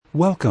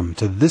Welcome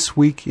to This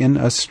Week in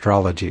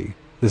Astrology.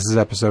 This is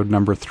episode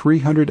number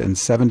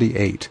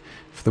 378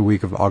 for the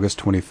week of August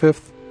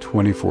 25th,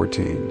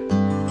 2014.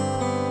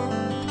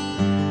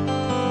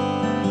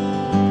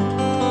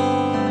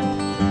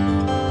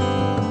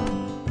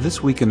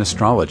 This Week in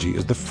Astrology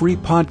is the free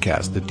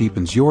podcast that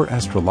deepens your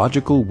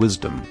astrological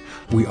wisdom.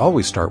 We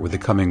always start with the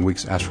coming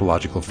week's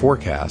astrological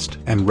forecast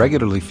and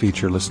regularly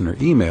feature listener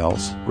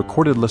emails,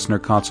 recorded listener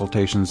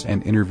consultations,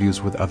 and interviews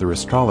with other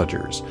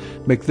astrologers.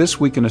 Make This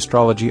Week in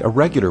Astrology a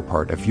regular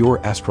part of your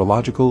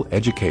astrological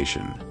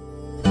education.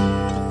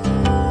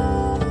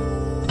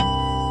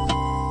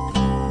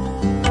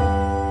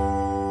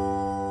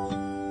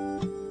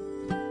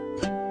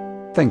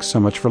 Thanks so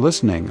much for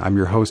listening. I'm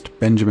your host,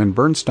 Benjamin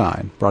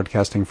Bernstein,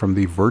 broadcasting from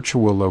the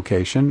virtual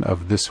location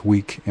of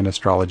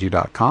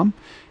thisweekinastrology.com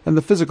and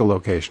the physical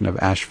location of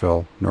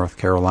Asheville, North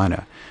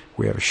Carolina.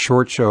 We have a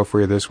short show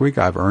for you this week.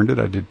 I've earned it.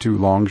 I did 2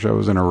 long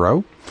shows in a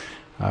row.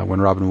 When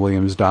Robin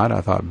Williams died,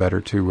 I thought better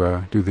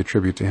to do the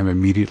tribute to him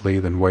immediately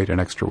than wait an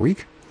extra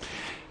week.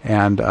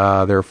 And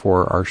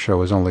therefore, our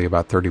show is only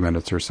about 30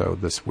 minutes or so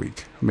this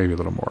week, maybe a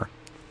little more.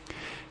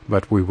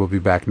 But we will be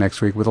back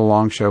next week with a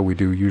long show. We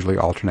do usually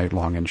alternate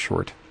long and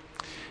short.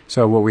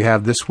 So what we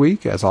have this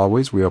week, as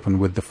always, we open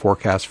with the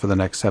forecast for the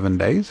next 7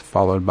 days,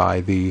 followed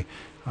by the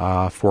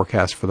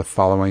forecast for the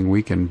following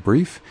week in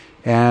brief.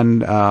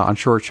 And on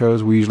short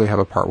shows, we usually have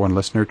a Part 1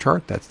 listener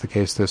chart. That's the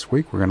case this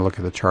week. We're going to look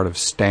at the chart of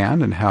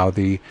Stan and how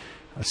the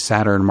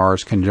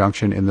Saturn-Mars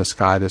conjunction in the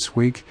sky this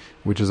week,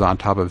 which is on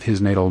top of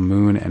his natal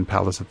moon and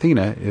Pallas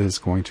Athena, is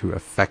going to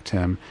affect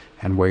him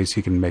and ways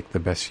he can make the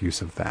best use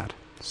of that.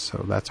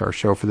 So that's our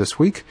show for this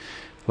week.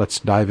 Let's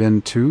dive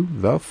into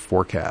the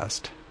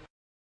forecast.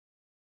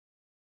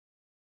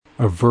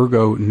 A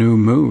Virgo New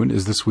Moon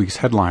is this week's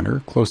headliner,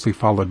 closely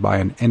followed by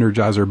an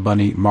Energizer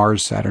Bunny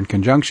Mars-Saturn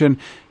conjunction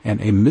and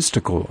a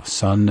mystical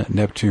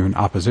Sun-Neptune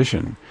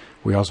opposition.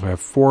 We also have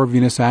 4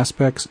 Venus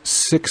aspects,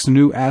 6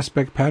 new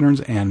aspect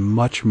patterns, and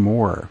much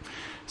more.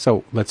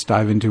 So let's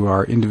dive into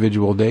our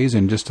individual days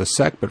in just a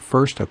sec, but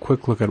first a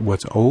quick look at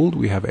what's old.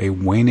 We have a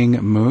waning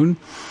moon.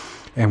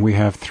 And we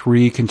have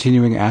 3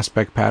 continuing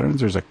aspect patterns.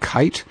 There's a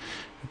kite,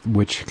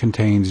 which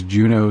contains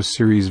Juno,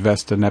 Ceres,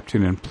 Vesta,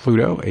 Neptune, and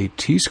Pluto, a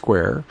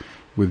T-square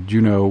with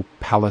Juno,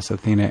 Pallas,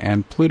 Athena,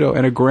 and Pluto,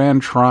 and a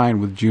grand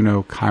trine with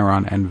Juno,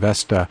 Chiron, and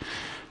Vesta.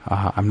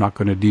 I'm not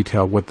going to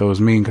detail what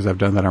those mean because I've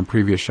done that on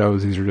previous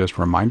shows. These are just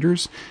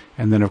reminders.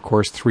 And then, of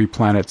course, 3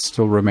 planets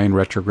still remain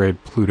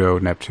retrograde: Pluto,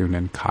 Neptune,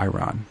 and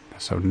Chiron.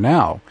 So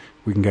now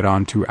we can get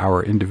on to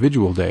our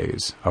individual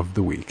days of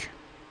the week.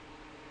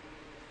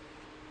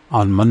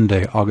 On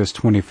Monday, August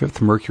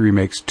 25th, Mercury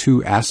makes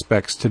 2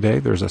 aspects today.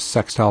 There's a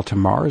sextile to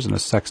Mars and a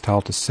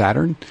sextile to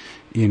Saturn.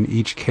 In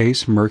each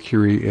case,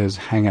 Mercury is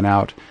hanging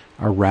out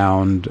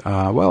around,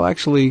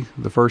 actually,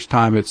 the first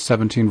time it's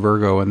 17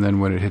 Virgo, and then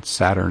when it hits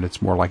Saturn, it's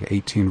more like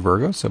 18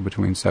 Virgo, so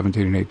between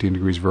 17 and 18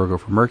 degrees Virgo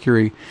for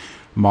Mercury.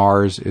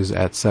 Mars is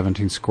at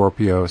 17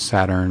 Scorpio,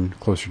 Saturn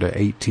closer to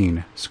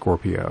 18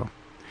 Scorpio.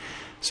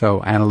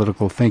 So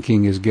analytical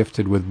thinking is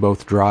gifted with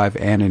both drive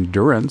and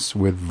endurance,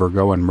 with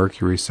Virgo and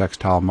Mercury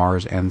sextile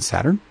Mars and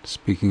Saturn.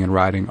 Speaking and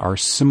writing are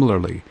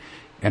similarly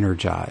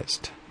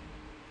energized.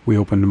 We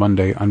opened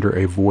Monday under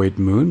a void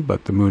moon,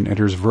 but the moon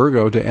enters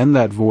Virgo to end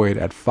that void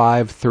at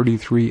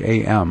 5:33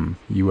 a.m.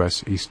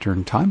 U.S.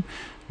 Eastern Time.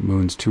 The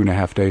moon's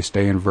 2.5-day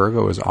stay in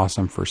Virgo is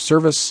awesome for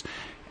service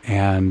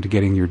and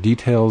getting your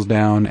details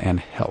down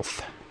and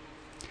health.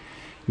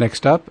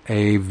 Next up,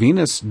 a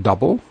Venus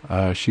double.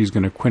 She's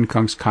going to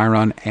quincunx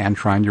Chiron and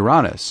trine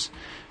Uranus.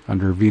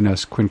 Under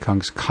Venus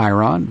quincunx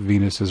Chiron,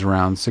 Venus is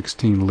around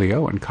 16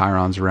 Leo and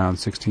Chiron's around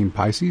 16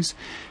 Pisces.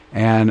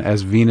 And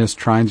as Venus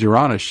trines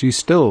Uranus, she's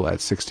still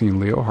at 16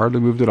 Leo, hardly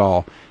moved at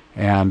all,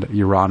 and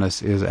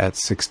Uranus is at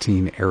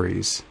 16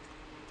 Aries.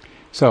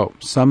 So,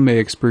 some may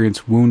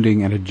experience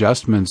wounding and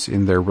adjustments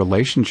in their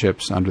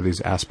relationships under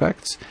these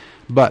aspects,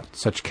 but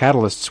such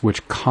catalysts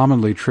which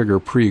commonly trigger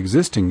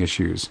pre-existing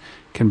issues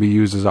can be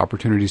used as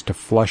opportunities to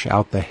flush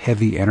out the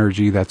heavy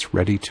energy that's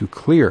ready to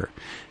clear.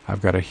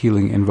 I've got a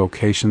healing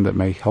invocation that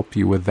may help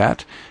you with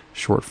that.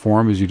 Short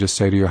form is you just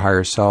say to your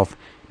higher self,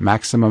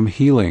 maximum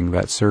healing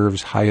that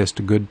serves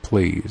highest good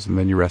please. And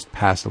then you rest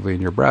passively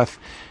in your breath.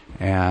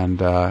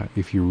 And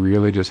if you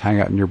really just hang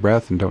out in your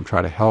breath and don't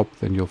try to help,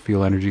 then you'll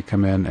feel energy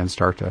come in and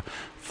start to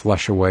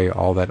flush away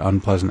all that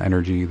unpleasant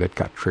energy that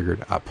got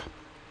triggered up.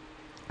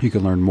 You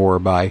can learn more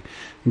by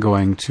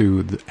going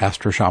to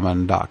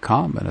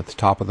astroshaman.com, and at the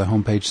top of the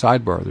homepage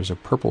sidebar, there's a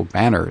purple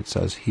banner. It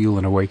says Heal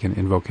and Awaken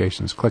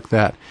Invocations. Click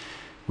that.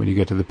 When you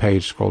get to the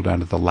page, scroll down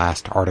to the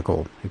last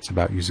article. It's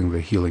about using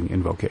the healing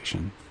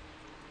invocation.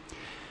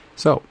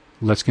 So,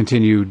 let's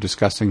continue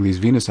discussing these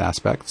Venus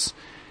aspects.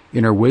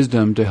 Inner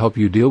wisdom to help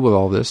you deal with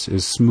all this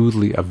is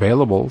smoothly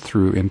available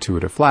through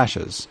intuitive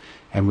flashes.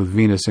 And with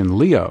Venus in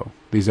Leo,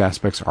 these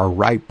aspects are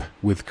ripe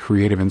with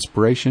creative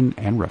inspiration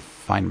and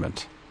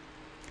refinement.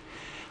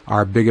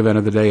 Our big event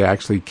of the day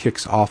actually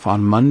kicks off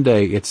on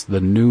Monday. It's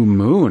the new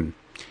moon.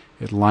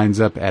 It lines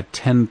up at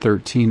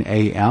 10:13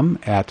 a.m.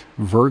 at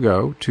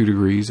Virgo, 2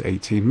 degrees,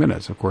 18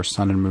 minutes. Of course,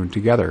 Sun and Moon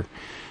together.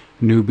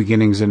 New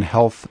beginnings in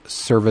health,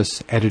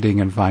 service,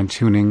 editing, and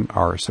fine-tuning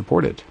are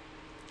supported.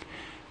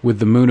 With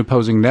the Moon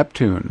opposing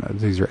Neptune,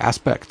 these are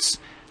aspects.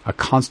 A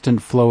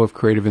constant flow of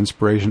creative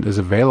inspiration is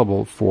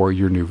available for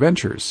your new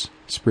ventures.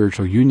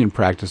 Spiritual union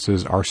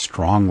practices are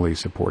strongly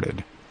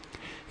supported.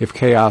 If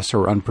chaos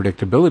or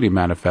unpredictability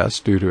manifests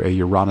due to a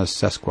Uranus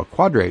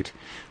sesquiquadrate,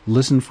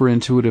 listen for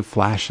intuitive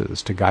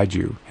flashes to guide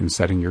you in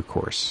setting your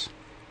course.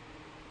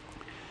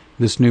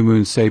 This new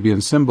moon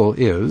Sabian symbol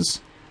is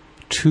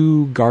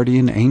 2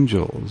 guardian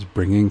angels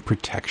bringing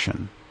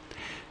protection.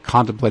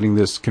 Contemplating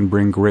this can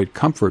bring great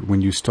comfort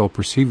when you still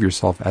perceive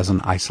yourself as an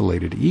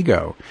isolated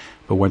ego,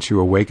 but once you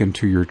awaken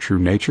to your true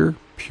nature,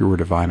 pure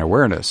divine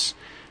awareness,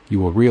 you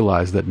will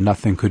realize that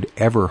nothing could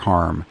ever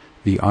harm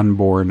the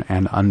unborn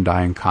and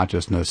undying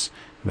consciousness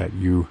that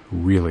you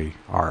really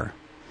are.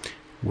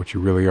 What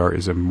you really are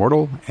is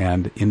immortal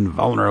and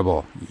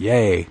invulnerable.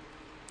 Yay!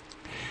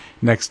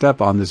 Next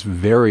up on this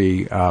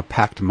very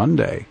packed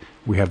Monday,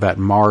 we have that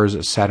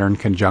Mars-Saturn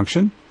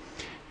conjunction,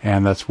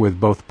 and that's with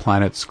both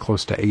planets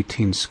close to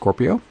 18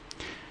 Scorpio.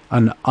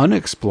 An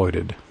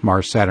unexploited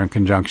Mars-Saturn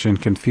conjunction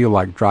can feel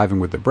like driving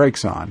with the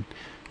brakes on.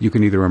 You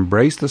can either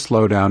embrace the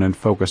slowdown and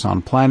focus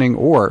on planning,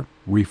 or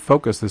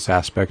refocus this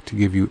aspect to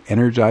give you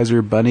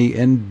Energizer Bunny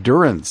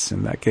endurance.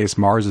 In that case,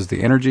 Mars is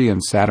the energy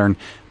and Saturn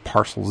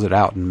parcels it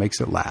out and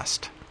makes it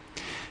last.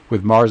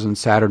 With Mars and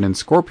Saturn in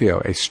Scorpio,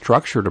 a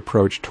structured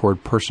approach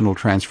toward personal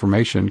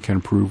transformation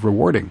can prove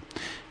rewarding.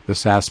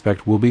 This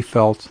aspect will be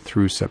felt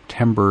through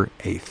September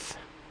 8th.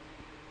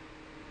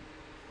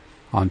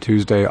 On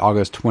Tuesday,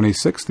 August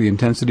 26th, the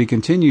intensity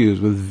continues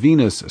with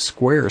Venus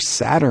square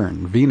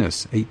Saturn.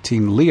 Venus,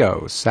 18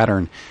 Leo,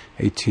 Saturn,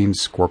 18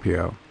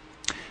 Scorpio.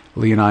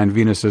 Leonine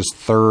Venus's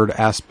third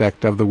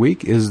aspect of the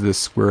week is this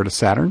square to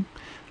Saturn.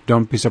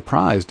 Don't be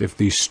surprised if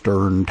the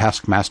stern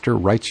taskmaster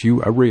writes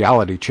you a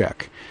reality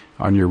check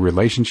on your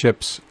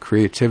relationships,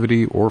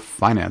 creativity, or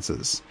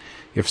finances.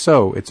 If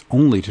so, it's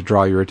only to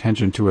draw your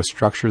attention to a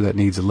structure that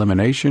needs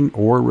elimination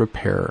or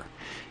repair.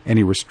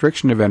 Any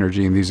restriction of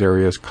energy in these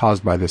areas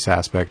caused by this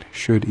aspect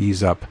should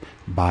ease up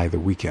by the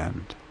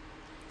weekend.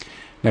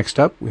 Next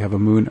up, we have a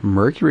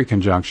Moon-Mercury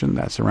conjunction.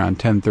 That's around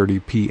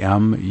 10:30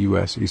 p.m.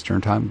 U.S.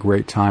 Eastern Time.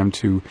 Great time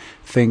to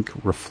think,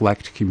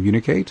 reflect,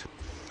 communicate.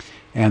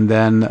 And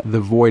then the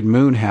void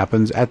moon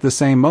happens at the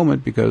same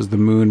moment because the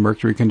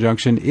Moon-Mercury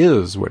conjunction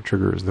is what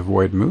triggers the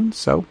void moon.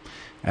 So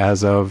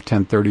as of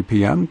 10:30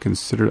 p.m.,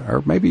 consider,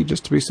 or maybe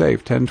just to be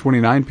safe,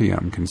 10:29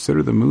 p.m.,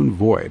 consider the moon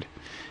void.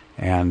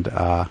 And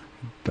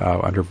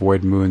under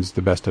void moons,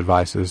 the best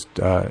advice is,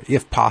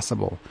 if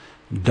possible,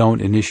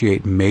 don't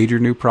initiate major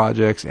new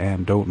projects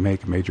and don't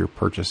make major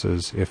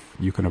purchases if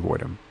you can avoid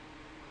them.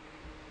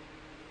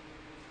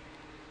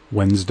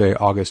 Wednesday,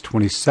 August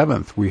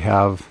 27th, we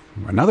have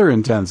another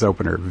intense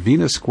opener,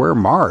 Venus square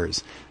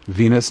Mars.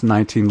 Venus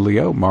 19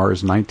 Leo,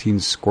 Mars 19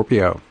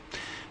 Scorpio.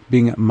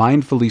 Being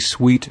mindfully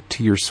sweet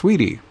to your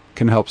sweetie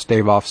can help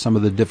stave off some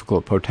of the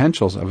difficult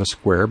potentials of a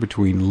square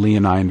between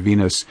Leonine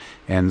Venus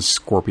and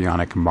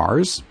Scorpionic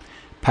Mars.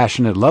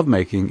 Passionate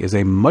lovemaking is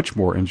a much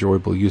more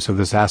enjoyable use of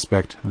this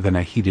aspect than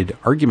a heated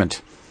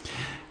argument.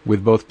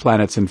 With both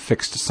planets in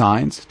fixed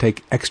signs,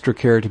 take extra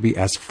care to be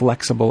as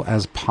flexible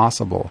as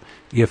possible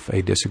if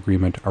a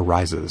disagreement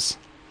arises.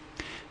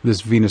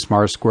 This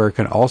Venus-Mars square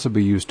can also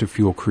be used to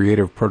fuel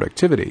creative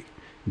productivity.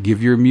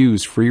 Give your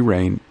muse free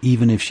rein,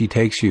 even if she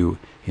takes you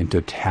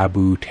into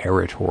taboo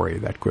territory.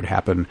 That could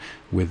happen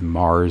with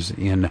Mars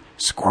in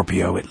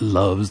Scorpio. It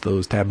loves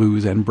those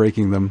taboos and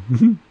breaking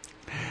them.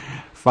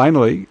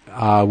 Finally,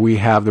 we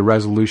have the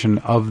resolution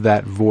of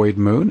that void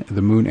moon.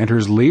 The moon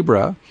enters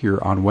Libra here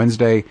on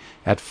Wednesday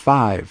at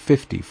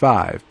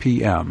 5:55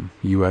 p.m.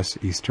 U.S.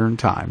 Eastern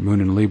Time.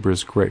 Moon in Libra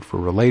is great for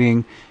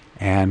relating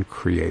and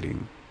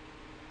creating.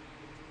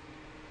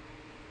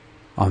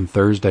 On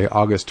Thursday,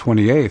 August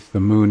 28th, the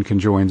moon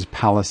conjoins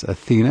Pallas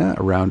Athena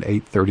around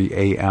 8:30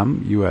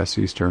 a.m. U.S.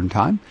 Eastern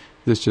Time.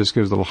 This just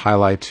gives a little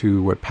highlight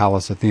to what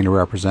Pallas Athena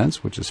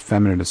represents, which is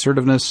feminine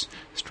assertiveness,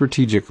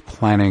 strategic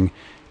planning,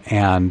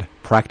 and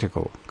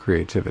practical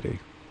creativity.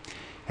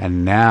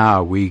 And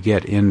now we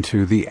get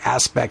into the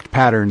aspect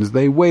patterns.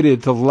 They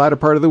waited till the latter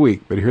part of the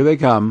week, but here they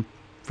come.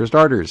 For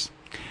starters,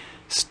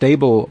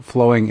 stable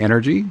flowing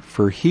energy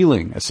for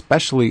healing,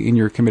 especially in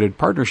your committed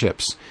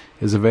partnerships,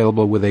 is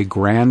available with a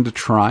grand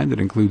trine that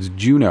includes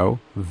Juno,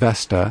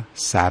 Vesta,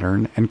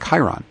 Saturn, and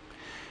Chiron.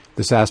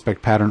 This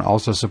aspect pattern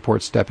also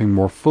supports stepping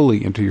more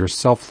fully into your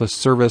selfless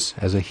service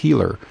as a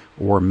healer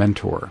or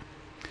mentor.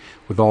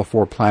 With all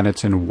 4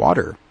 planets in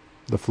water,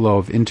 the flow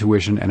of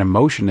intuition and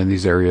emotion in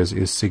these areas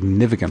is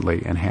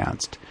significantly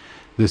enhanced.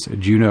 This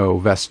Juno,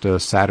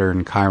 Vesta,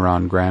 Saturn,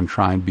 Chiron Grand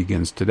Trine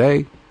begins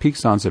today,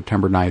 peaks on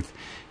September 9th,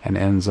 and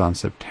ends on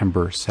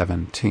September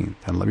 17th.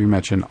 And let me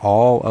mention,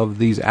 all of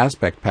these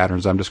aspect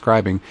patterns I'm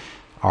describing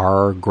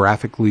are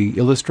graphically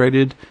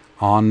illustrated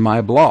on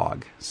my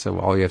blog. So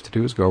all you have to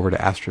do is go over to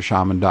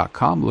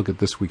astroshaman.com, look at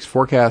this week's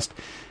forecast,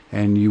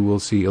 and you will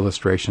see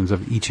illustrations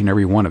of each and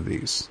every one of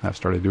these. I've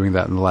started doing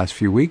that in the last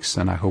few weeks,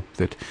 and I hope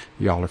that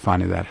y'all are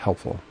finding that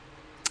helpful.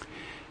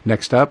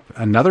 Next up,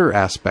 another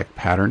aspect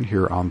pattern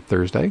here on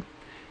Thursday,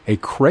 a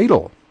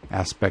cradle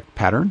aspect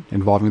pattern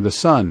involving the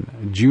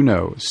Sun,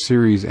 Juno,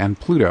 Ceres, and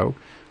Pluto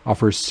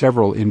offers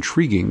several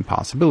intriguing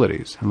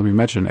possibilities. And let me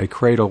mention, a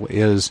cradle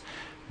is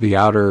the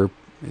outer,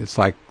 it's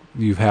like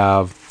you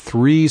have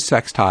 3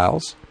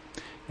 sextiles,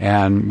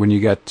 and when you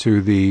get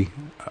to the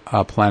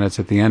planets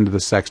at the end of the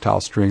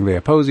sextile string, they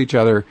oppose each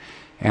other,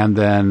 and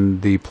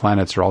then the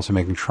planets are also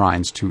making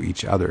trines to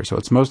each other. So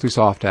it's mostly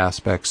soft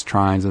aspects,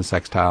 trines and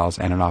sextiles,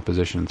 and an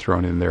opposition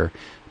thrown in there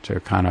to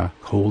kind of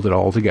hold it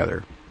all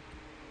together.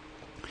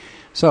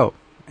 So,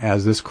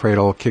 as this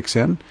cradle kicks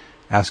in,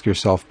 ask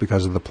yourself,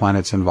 because of the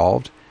planets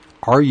involved,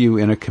 are you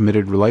in a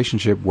committed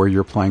relationship where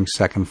you're playing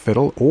second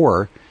fiddle,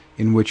 or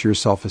in which your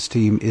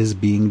self-esteem is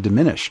being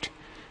diminished?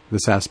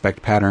 This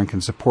aspect pattern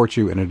can support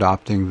you in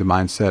adopting the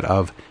mindset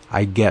of,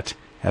 I get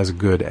as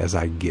good as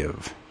I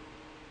give.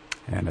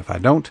 And if I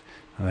don't,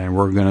 then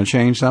we're going to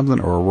change something,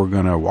 or we're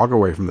going to walk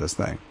away from this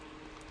thing.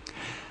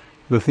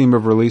 The theme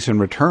of release and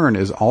return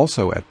is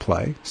also at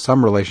play.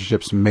 Some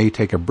relationships may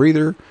take a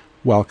breather,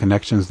 while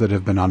connections that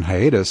have been on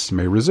hiatus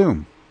may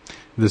resume.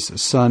 This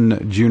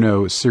Sun,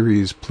 Juno,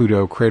 Ceres,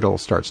 Pluto cradle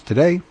starts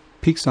today,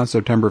 peaks on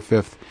September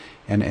 5th,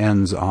 and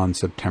ends on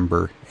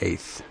September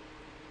 8th.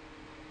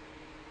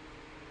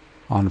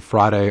 On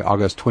Friday,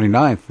 August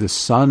 29th, the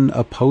Sun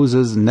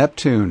opposes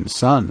Neptune.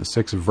 Sun,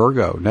 6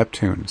 Virgo,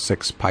 Neptune,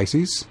 6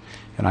 Pisces.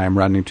 And I am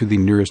rounding to the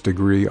nearest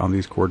degree on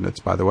these coordinates,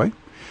 by the way.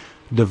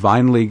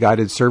 Divinely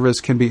guided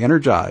service can be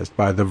energized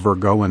by the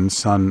Virgoan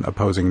Sun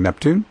opposing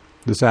Neptune.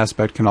 This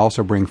aspect can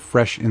also bring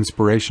fresh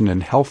inspiration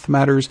in health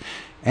matters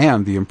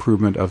and the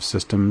improvement of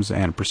systems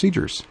and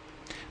procedures.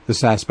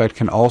 This aspect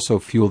can also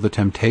fuel the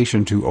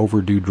temptation to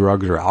overdo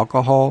drugs or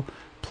alcohol,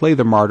 play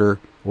the martyr,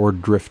 or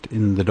drift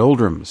in the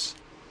doldrums,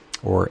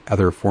 or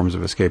other forms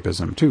of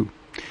escapism too.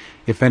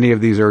 If any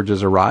of these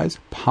urges arise,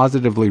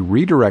 positively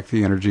redirect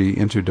the energy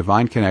into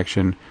divine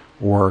connection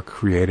or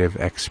creative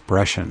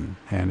expression.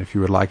 And if you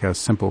would like a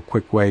simple,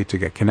 quick way to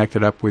get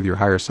connected up with your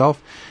higher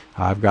self,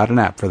 I've got an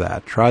app for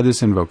that. Try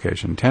this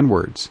invocation, 10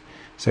 words.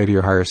 Say to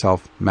your higher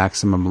self,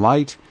 maximum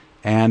light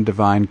and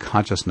divine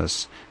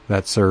consciousness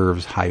that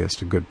serves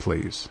highest good,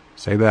 please.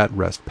 Say that,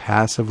 rest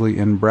passively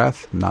in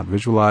breath, not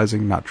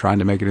visualizing, not trying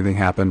to make anything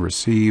happen.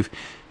 Receive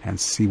and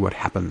see what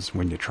happens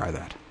when you try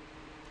that.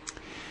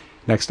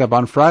 Next up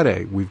on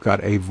Friday, we've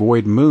got a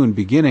void moon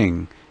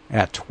beginning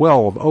at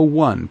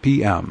 12:01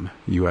 p.m.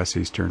 U.S.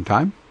 Eastern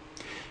Time.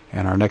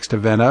 And our next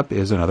event up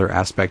is another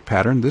aspect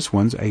pattern. This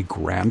one's a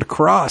grand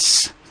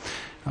cross.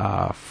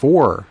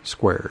 4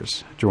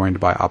 squares joined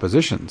by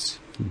oppositions,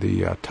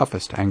 the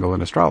toughest angle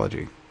in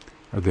astrology.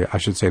 Or I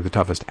should say the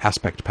toughest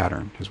aspect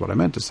pattern is what I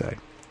meant to say.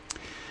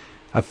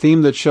 A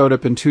theme that showed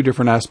up in 2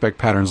 different aspect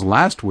patterns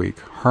last week,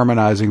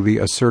 harmonizing the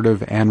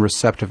assertive and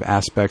receptive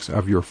aspects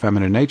of your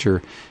feminine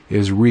nature,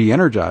 is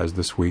re-energized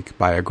this week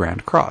by a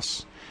grand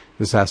cross.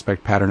 This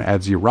aspect pattern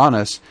adds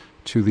Uranus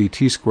to the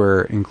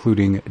T-square,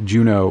 including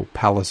Juno,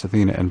 Pallas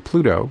Athena, and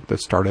Pluto,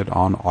 that started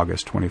on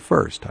August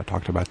 21st. I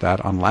talked about that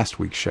on last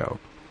week's show.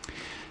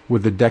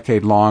 With the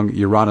decade-long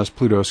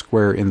Uranus-Pluto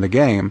square in the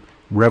game,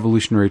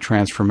 revolutionary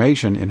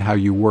transformation in how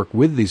you work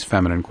with these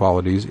feminine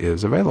qualities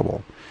is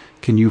available.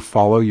 Can you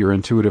follow your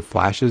intuitive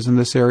flashes in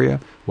this area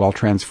while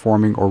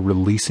transforming or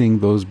releasing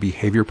those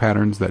behavior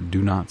patterns that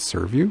do not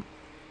serve you?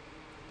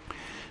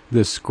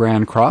 This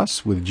grand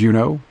cross with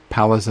Juno,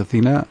 Pallas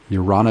Athena,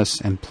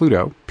 Uranus, and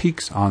Pluto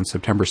peaks on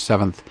September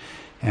 7th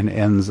and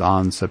ends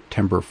on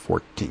September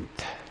 14th.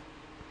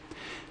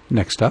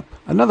 Next up,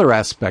 another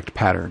aspect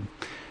pattern.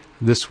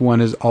 This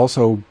one is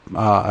also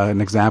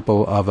an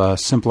example of a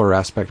simpler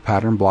aspect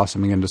pattern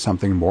blossoming into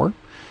something more.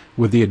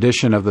 With the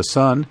addition of the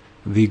Sun,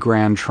 the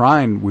grand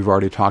trine we've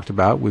already talked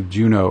about with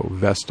Juno,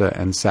 Vesta,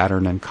 and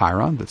Saturn and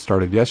Chiron that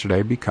started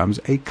yesterday becomes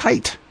a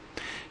kite.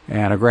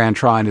 And a grand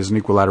trine is an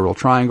equilateral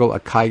triangle. A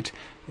kite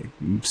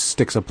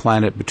sticks a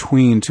planet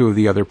between 2 of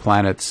the other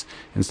planets.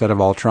 Instead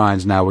of all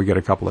trines, now we get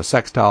a couple of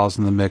sextiles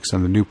in the mix,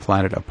 and the new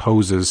planet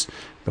opposes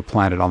the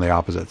planet on the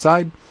opposite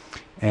side.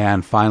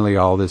 And finally,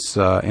 all this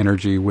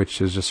energy,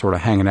 which is just sort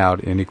of hanging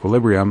out in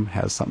equilibrium,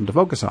 has something to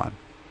focus on.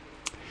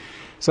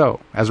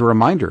 So, as a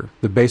reminder,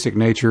 the basic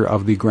nature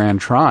of the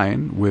grand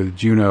trine with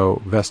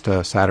Juno,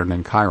 Vesta, Saturn,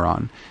 and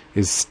Chiron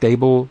is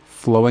stable,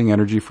 flowing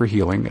energy for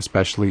healing,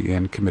 especially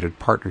in committed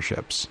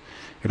partnerships.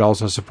 It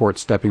also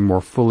supports stepping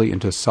more fully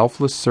into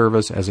selfless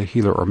service as a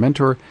healer or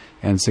mentor,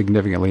 and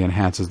significantly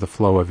enhances the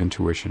flow of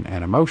intuition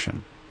and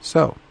emotion.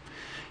 So,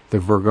 the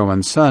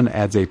Virgoan Sun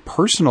adds a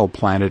personal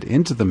planet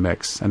into the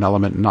mix, an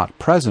element not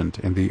present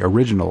in the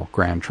original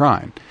grand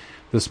trine.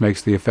 This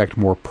makes the effect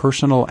more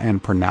personal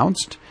and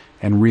pronounced,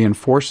 and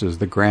reinforces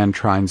the grand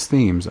trine's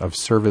themes of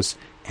service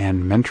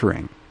and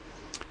mentoring.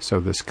 So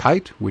this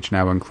kite, which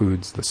now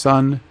includes the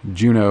Sun,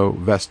 Juno,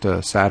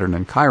 Vesta, Saturn,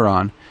 and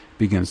Chiron,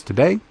 begins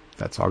today.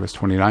 That's August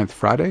 29th,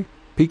 Friday,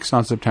 peaks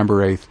on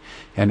September 8th,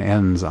 and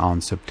ends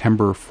on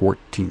September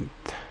 14th.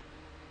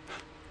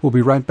 We'll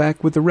be right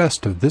back with the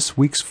rest of this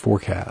week's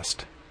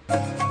forecast.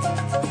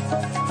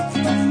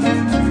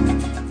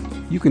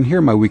 You can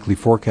hear my weekly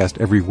forecast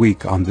every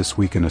week on This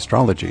Week in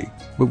Astrology,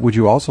 but would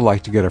you also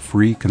like to get a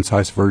free,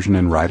 concise version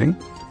in writing?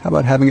 How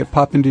about having it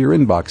pop into your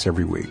inbox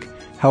every week?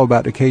 How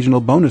about occasional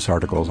bonus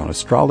articles on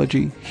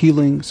astrology,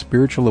 healing,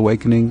 spiritual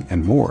awakening,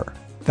 and more?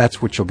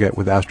 That's what you'll get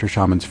with Astro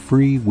Shaman's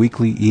free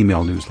weekly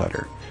email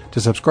newsletter. To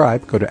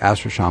subscribe, go to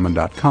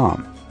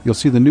astroshaman.com. You'll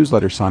see the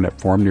newsletter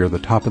sign-up form near the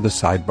top of the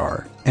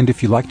sidebar. And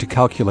if you like to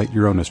calculate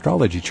your own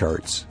astrology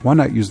charts, why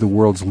not use the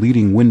world's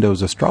leading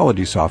Windows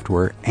astrology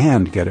software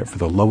and get it for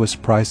the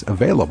lowest price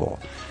available?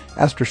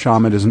 Astro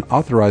Shaman is an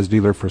authorized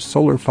dealer for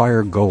Solar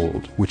Fire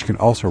Gold, which can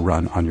also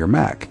run on your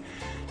Mac.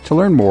 To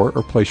learn more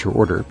or place your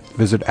order,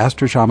 visit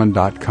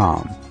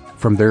astroshaman.com.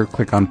 From there,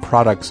 click on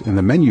Products in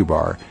the menu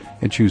bar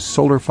and choose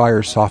Solar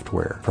Fire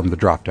Software from the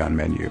drop-down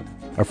menu.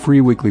 A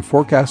free weekly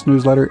forecast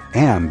newsletter,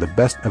 and the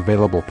best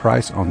available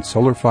price on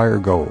Solar Fire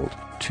Gold.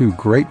 2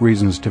 great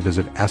reasons to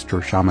visit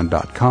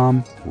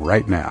astroshaman.com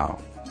right now.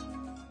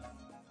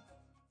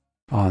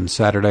 On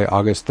Saturday,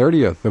 August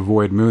 30th, the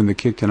void moon that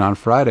kicked in on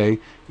Friday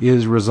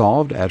is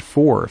resolved at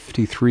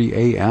 4:53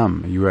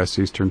 a.m. U.S.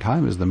 Eastern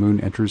Time as the moon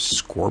enters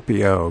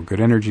Scorpio. Good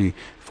energy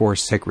for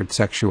sacred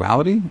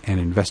sexuality and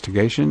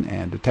investigation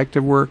and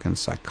detective work and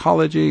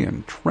psychology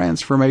and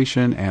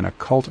transformation and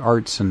occult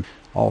arts and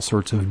all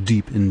sorts of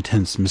deep,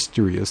 intense,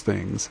 mysterious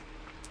things.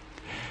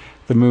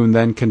 The moon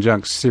then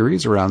conjuncts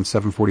Ceres around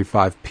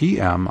 7:45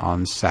 p.m.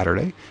 on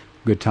Saturday.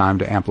 Good time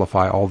to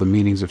amplify all the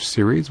meanings of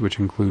Ceres, which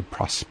include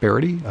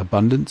prosperity,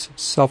 abundance,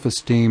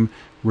 self-esteem,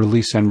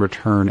 release and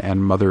return,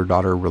 and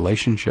mother-daughter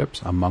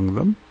relationships among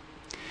them.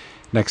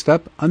 Next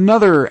up,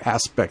 another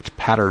aspect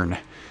pattern.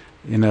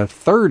 In a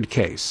third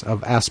case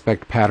of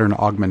aspect pattern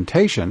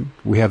augmentation,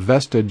 we have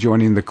Vesta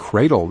joining the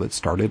cradle that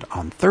started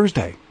on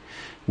Thursday.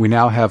 We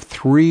now have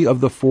 3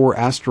 of the 4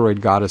 asteroid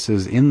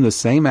goddesses in the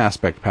same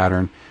aspect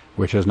pattern,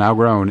 which has now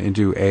grown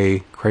into a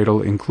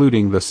cradle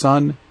including the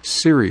Sun,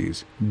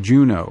 Ceres,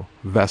 Juno,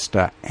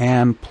 Vesta,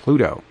 and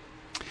Pluto.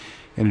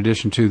 In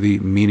addition to the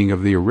meaning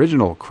of the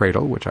original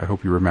cradle, which I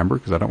hope you remember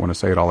because I don't want to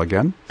say it all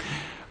again,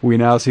 we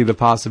now see the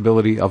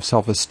possibility of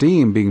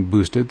self-esteem being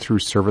boosted through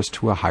service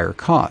to a higher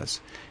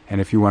cause.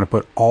 And if you want to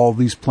put all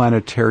these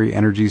planetary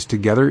energies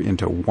together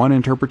into one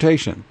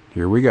interpretation,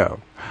 here we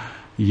go.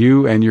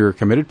 You and your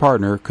committed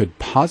partner could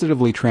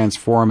positively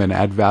transform and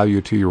add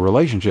value to your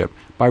relationship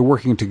by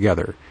working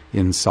together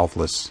in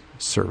selfless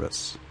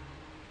service.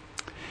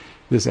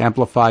 This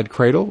amplified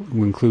cradle,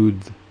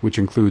 which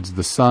includes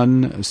the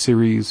Sun,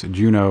 Ceres,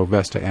 Juno,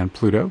 Vesta, and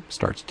Pluto,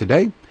 starts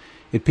today.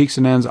 It peaks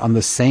and ends on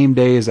the same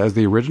days as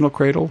the original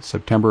cradle,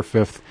 September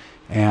 5th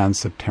and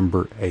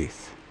September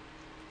 8th.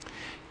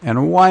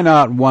 And why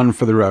not one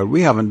for the road?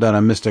 We haven't done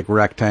a mystic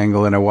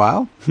rectangle in a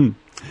while.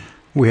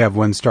 We have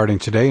one starting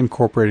today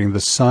incorporating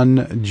the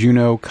Sun,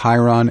 Juno,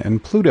 Chiron,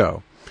 and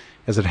Pluto.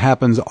 As it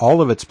happens,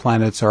 all of its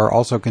planets are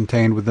also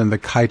contained within the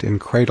kite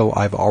and cradle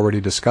I've already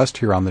discussed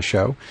here on the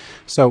show,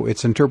 so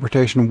its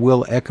interpretation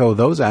will echo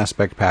those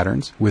aspect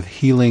patterns, with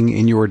healing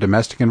in your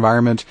domestic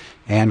environment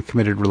and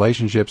committed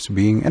relationships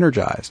being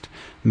energized.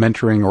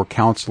 Mentoring or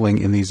counseling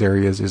in these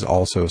areas is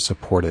also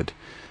supported.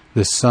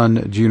 The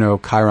Sun, Juno,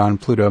 Chiron,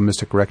 Pluto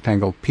mystic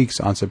rectangle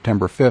peaks on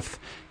September 5th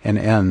and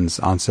ends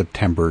on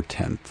September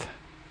 10th.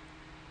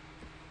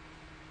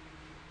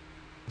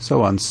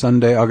 So on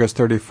Sunday, August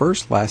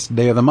 31st, last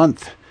day of the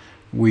month,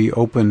 we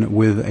open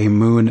with a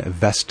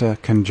Moon-Vesta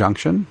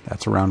conjunction.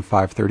 That's around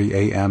 5:30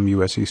 a.m.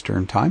 U.S.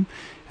 Eastern Time,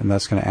 and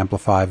that's going to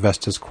amplify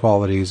Vesta's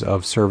qualities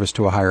of service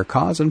to a higher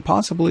cause and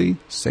possibly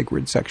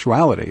sacred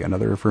sexuality,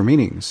 another of her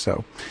meanings.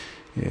 So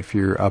if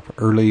you're up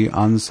early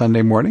on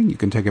Sunday morning, you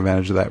can take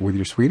advantage of that with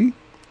your sweetie.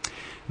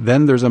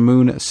 Then there's a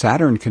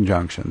Moon-Saturn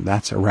conjunction.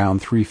 That's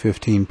around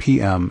 3:15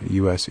 p.m.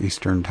 U.S.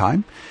 Eastern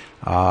Time.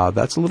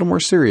 That's a little more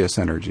serious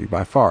energy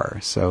by far.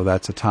 So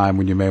that's a time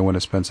when you may want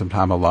to spend some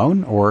time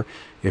alone, or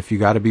if you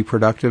got to be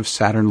productive,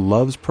 Saturn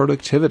loves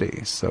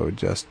productivity. So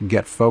just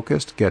get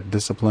focused, get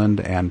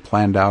disciplined, and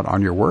planned out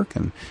on your work,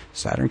 and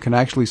Saturn can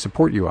actually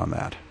support you on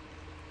that.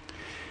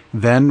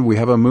 Then we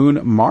have a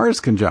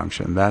Moon-Mars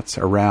conjunction. That's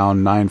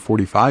around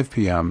 9:45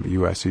 p.m.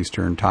 U.S.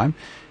 Eastern Time,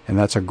 and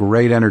that's a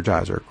great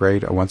energizer.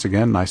 Great, once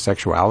again, nice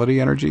sexuality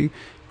energy.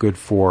 Good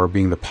for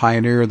being the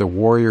pioneer, the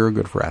warrior,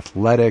 good for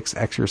athletics,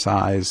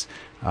 exercise,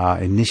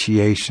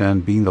 initiation,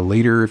 being the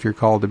leader if you're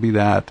called to be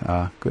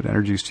that. Good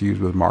energies to use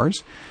with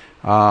Mars.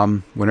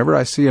 Whenever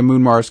I see a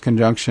Moon-Mars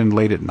conjunction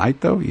late at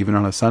night, though, even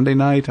on a Sunday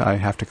night, I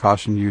have to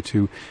caution you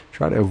to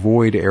try to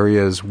avoid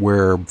areas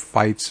where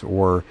fights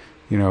or,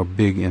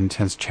 big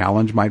intense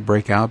challenge might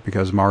break out,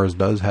 because Mars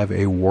does have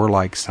a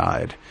warlike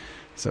side.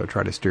 So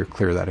try to steer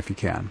clear of that if you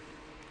can.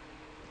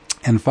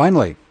 And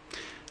finally,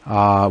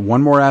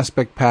 one more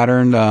aspect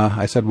pattern.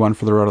 I said one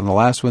for the road on the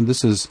last one.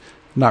 This is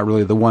not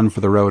really the one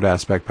for the road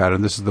aspect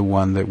pattern. This is the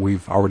one that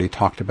we've already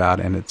talked about,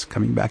 and it's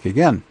coming back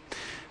again.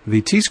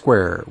 The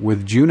T-square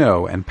with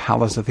Juno and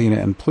Pallas Athena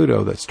and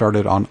Pluto that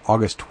started on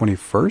August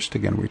 21st,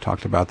 again, we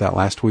talked about that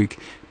last week,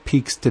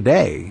 peaks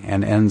today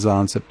and ends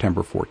on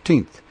September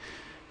 14th.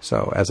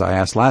 So, as I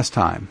asked last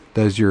time,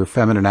 does your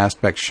feminine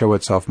aspect show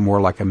itself more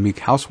like a meek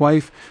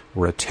housewife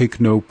or a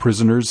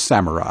take-no-prisoners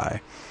samurai?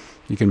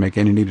 You can make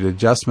any needed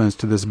adjustments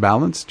to this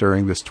balance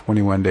during this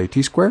 21-day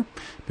T-square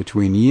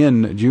between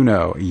Yin,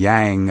 Juno,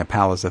 Yang,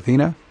 Pallas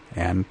Athena,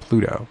 and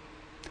Pluto.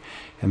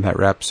 And that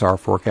wraps our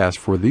forecast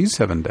for these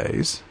 7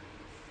 days.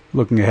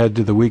 Looking ahead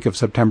to the week of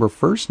September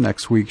 1st,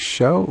 next week's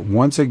show,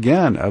 once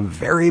again, a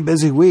very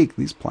busy week.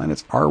 These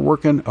planets are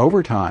working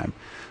overtime.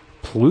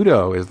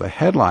 Pluto is the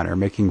headliner,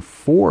 making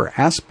 4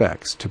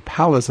 aspects to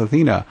Pallas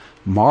Athena,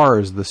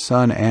 Mars, the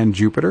Sun, and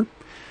Jupiter.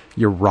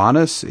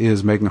 Uranus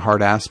is making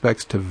hard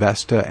aspects to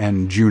Vesta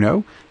and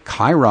Juno.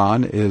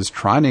 Chiron is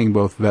trining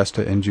both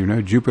Vesta and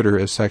Juno. Jupiter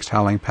is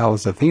sextiling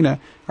Pallas Athena.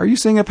 Are you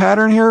seeing a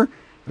pattern here?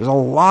 There's a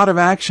lot of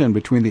action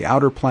between the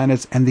outer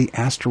planets and the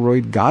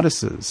asteroid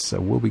goddesses.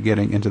 So we'll be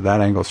getting into that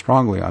angle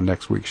strongly on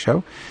next week's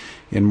show.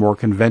 In more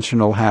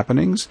conventional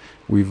happenings,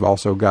 we've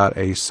also got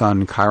a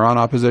Sun-Chiron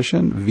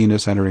opposition,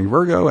 Venus entering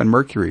Virgo, and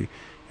Mercury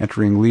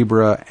entering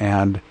Libra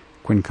and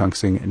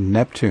quincunxing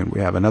Neptune.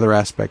 We have another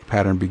aspect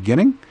pattern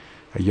beginning,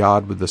 a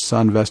yod with the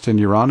Sun, Vesta, and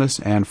Uranus,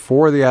 and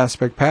 4 of the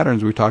aspect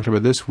patterns we talked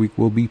about this week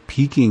will be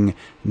peaking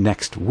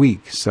next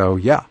week. So,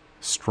 yeah,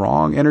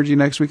 strong energy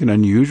next week, an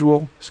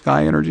unusual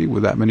sky energy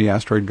with that many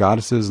asteroid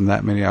goddesses and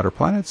that many outer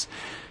planets.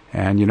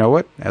 And you know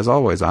what? As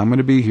always, I'm going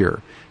to be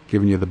here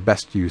giving you the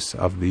best use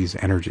of these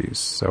energies.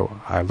 So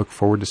I look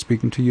forward to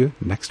speaking to you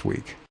next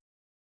week.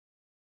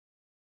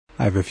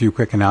 I have a few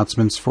quick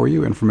announcements for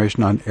you.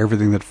 Information on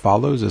everything that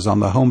follows is on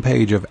the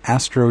homepage of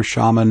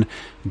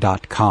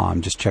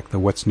astroshaman.com. Just check the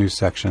What's New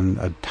section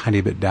a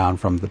tiny bit down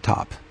from the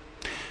top.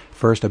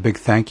 First, a big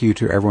thank you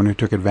to everyone who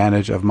took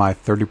advantage of my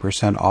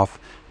 30% off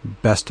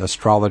Best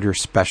Astrologer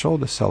special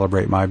to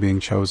celebrate my being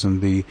chosen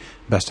the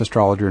best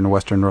astrologer in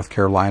Western North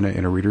Carolina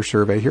in a reader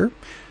survey here.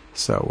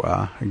 So,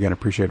 again,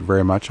 appreciate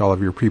very much all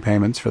of your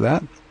prepayments for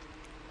that.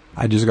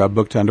 I just got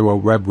booked onto a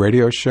web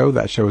radio show.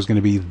 That show is going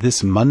to be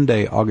this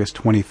Monday, August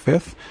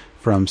 25th,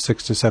 from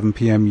 6 to 7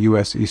 p.m.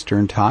 U.S.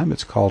 Eastern Time.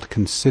 It's called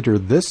Consider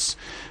This,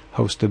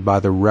 hosted by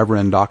the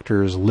Reverend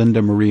Doctors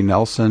Linda Marie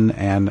Nelson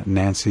and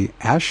Nancy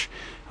Ash.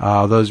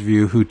 Those of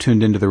you who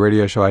tuned into the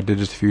radio show I did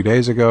just a few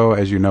days ago,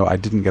 as you know, I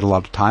didn't get a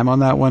lot of time on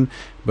that one,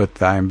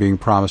 but I'm being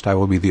promised I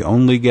will be the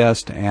only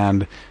guest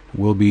and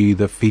will be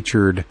the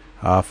featured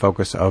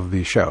focus of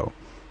the show.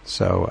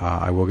 So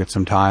I will get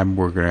some time.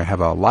 We're going to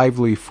have a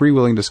lively,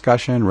 freewheeling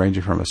discussion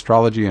ranging from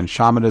astrology and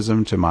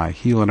shamanism to my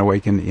Heal and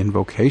Awaken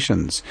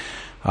invocations.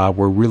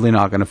 We're really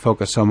not going to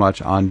focus so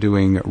much on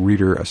doing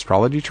reader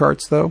astrology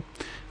charts, though.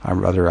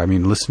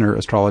 Listener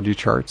astrology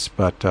charts,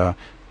 but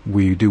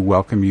we do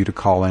welcome you to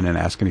call in and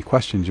ask any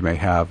questions you may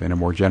have in a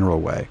more general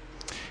way.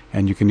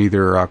 And you can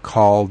either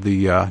call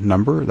the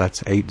number,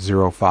 that's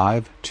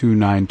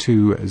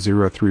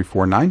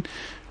 805-292-0349,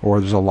 or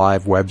there's a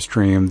live web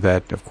stream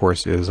that, of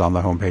course, is on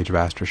the homepage of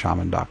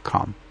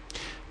astroshaman.com.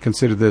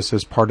 Consider this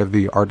as part of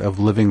the Art of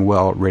Living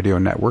Well radio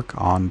network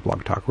on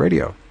Blog Talk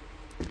Radio.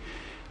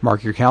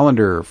 Mark your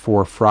calendar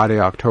for Friday,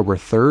 October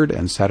 3rd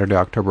and Saturday,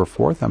 October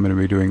 4th. I'm going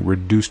to be doing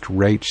reduced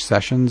rate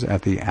sessions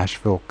at the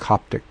Asheville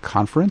Coptic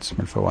Conference.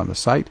 Info on the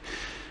site.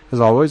 As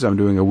always, I'm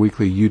doing a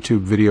weekly YouTube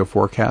video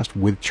forecast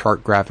with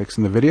chart graphics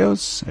in the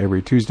videos.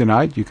 Every Tuesday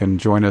night, you can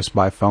join us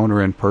by phone or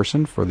in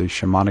person for the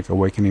Shamanic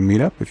Awakening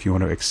Meetup if you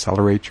want to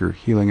accelerate your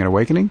healing and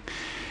awakening.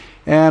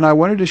 And I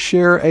wanted to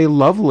share a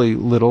lovely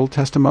little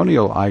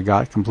testimonial I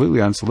got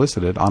completely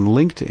unsolicited on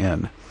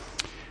LinkedIn.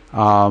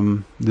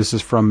 This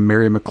is from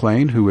Mary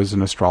McLean, who is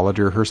an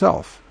astrologer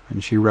herself.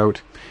 And she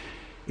wrote,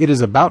 "It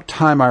is about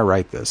time I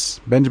write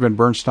this. Benjamin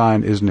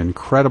Bernstein is an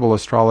incredible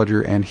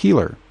astrologer and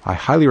healer. I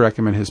highly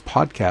recommend his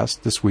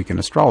podcast, This Week in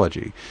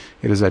Astrology.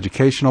 It is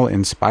educational,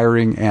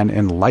 inspiring, and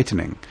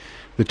enlightening.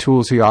 The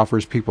tools he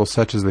offers people,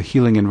 such as the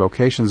Healing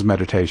Invocations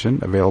meditation,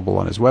 available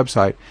on his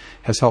website,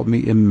 has helped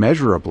me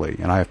immeasurably,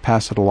 and I have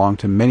passed it along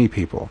to many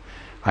people.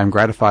 I am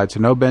gratified to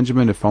know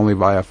Benjamin, if only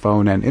via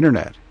phone and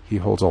internet. He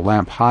holds a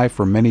lamp high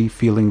for many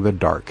feeling the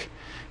dark.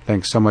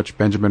 Thanks so much,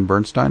 Benjamin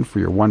Bernstein, for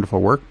your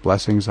wonderful work.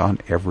 Blessings on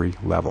every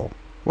level."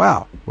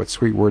 Wow, what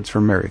sweet words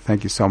from Mary.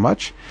 Thank you so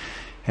much.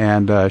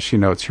 And she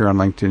notes here on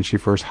LinkedIn, she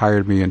first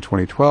hired me in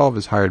 2012,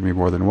 has hired me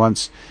more than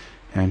once,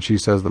 and she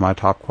says that my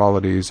top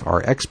qualities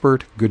are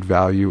expert, good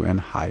value, and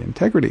high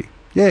integrity.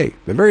 Yay,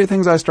 the very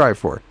things I strive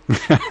for.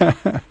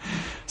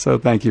 So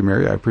thank you,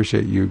 Mary. I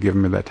appreciate you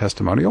giving me that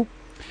testimonial.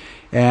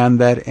 And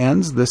that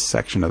ends this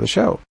section of the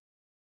show.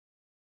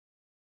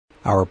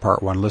 Our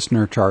Part 1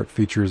 listener chart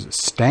features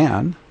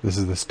Stan. This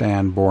is the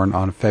Stan born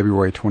on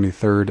February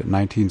 23rd,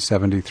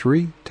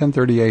 1973,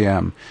 10:30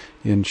 a.m.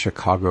 in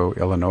Chicago,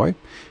 Illinois.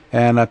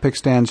 And I picked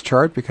Stan's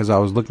chart because I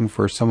was looking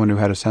for someone who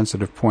had a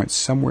sensitive point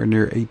somewhere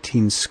near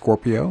 18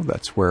 Scorpio.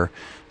 That's where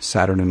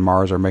Saturn and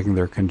Mars are making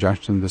their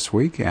conjunction this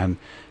week. And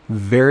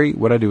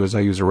what I do is I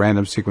use a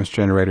random sequence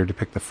generator to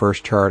pick the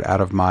first chart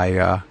out of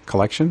my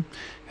collection,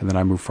 and then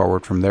I move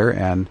forward from there.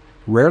 And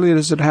Rarely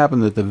does it happen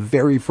that the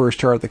very first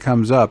chart that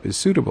comes up is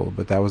suitable,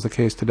 but that was the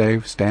case today.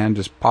 Stan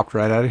just popped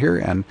right out of here,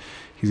 and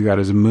he's got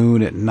his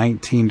moon at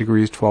 19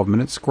 degrees 12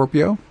 minutes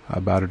Scorpio,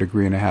 about 1.5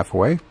 degrees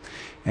away.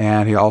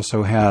 And he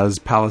also has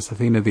Pallas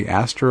Athena, the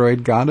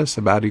asteroid goddess,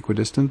 about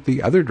equidistant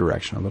the other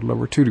direction, a little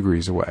over 2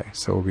 degrees away.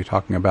 So we'll be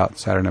talking about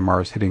Saturn and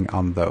Mars hitting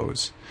on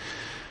those.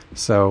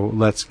 So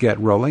let's get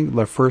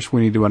rolling. First,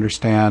 we need to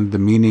understand the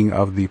meaning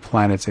of the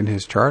planets in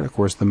his chart. Of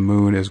course, the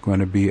moon is going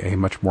to be a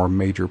much more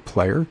major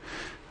player.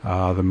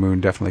 The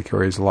moon definitely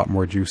carries a lot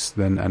more juice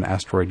than an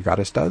asteroid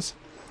goddess does.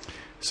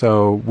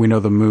 So we know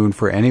the moon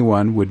for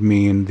anyone would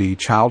mean the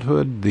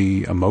childhood,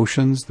 the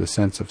emotions, the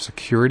sense of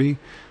security,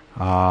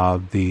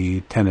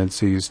 the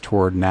tendencies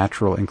toward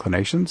natural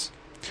inclinations.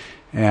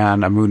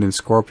 And a moon in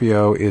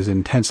Scorpio is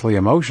intensely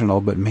emotional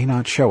but may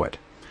not show it.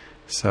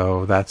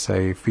 So that's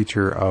a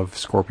feature of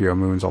Scorpio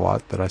moons a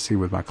lot that I see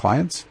with my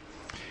clients.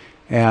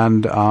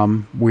 And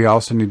we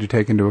also need to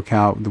take into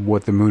account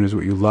what the moon is,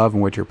 what you love,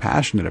 and what you're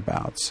passionate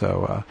about.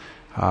 So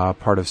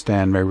part of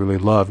Stan may really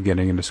love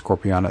getting into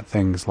Scorpion at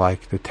things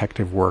like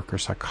detective work or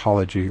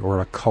psychology or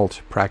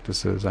occult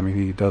practices. I mean,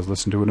 he does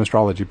listen to an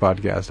astrology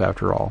podcast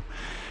after all,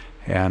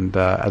 and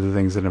other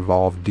things that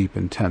involve deep,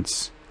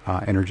 intense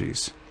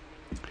energies.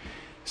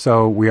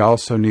 So we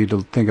also need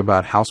to think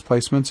about house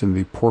placements in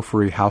the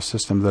porphyry house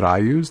system that I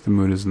use. The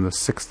moon is in the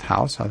 6th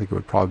house. I think it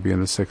would probably be in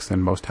the 6th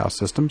in most house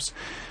systems.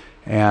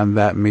 And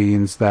that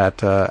means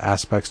that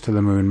aspects to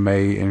the moon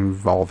may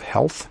involve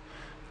health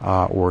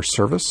or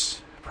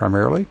service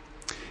primarily.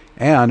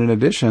 And in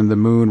addition, the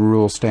moon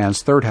rules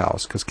Stan's 3rd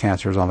house because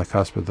Cancer is on the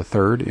cusp of the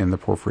 3rd in the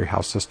porphyry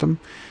house system.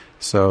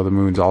 So the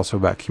moon's also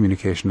about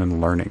communication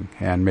and learning,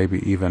 and maybe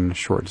even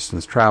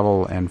short-distance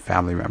travel and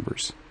family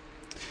members.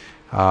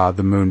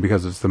 The moon,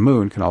 because it's the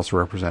moon, can also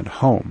represent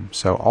home.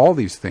 So all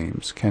these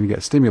themes can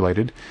get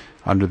stimulated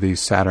under the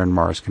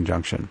Saturn-Mars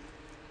conjunction.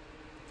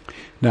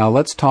 Now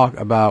let's talk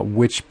about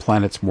which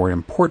planet's more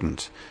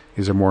important.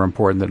 Is it more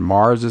important that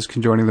Mars is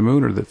conjoining the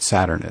moon or that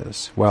Saturn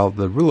is? Well,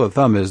 the rule of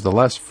thumb is the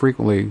less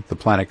frequently the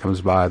planet comes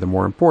by, the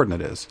more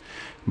important it is.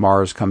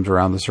 Mars comes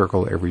around the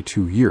circle every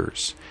 2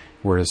 years,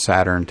 whereas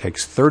Saturn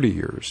takes 30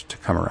 years to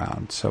come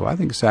around. So I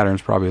think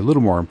Saturn's probably a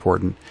little more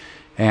important.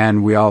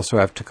 And we also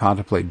have to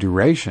contemplate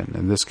duration.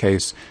 In this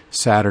case,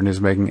 Saturn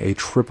is making a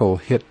triple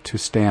hit to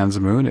Stan's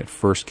moon. It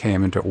first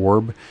came into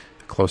orb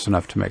close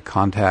enough to make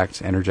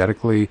contact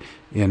energetically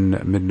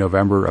in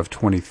mid-November of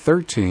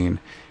 2013,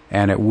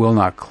 and it will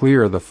not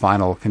clear the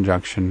final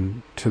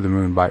conjunction to the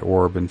moon by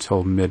orb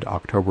until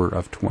mid-October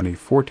of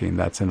 2014.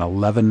 That's an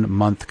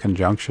 11-month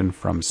conjunction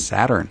from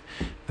Saturn.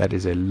 That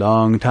is a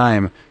long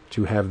time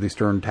to have the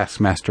stern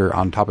taskmaster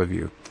on top of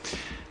you.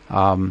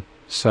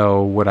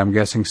 So what I'm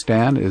guessing,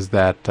 Stan, is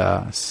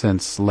that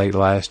since late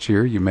last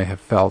year, you may have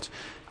felt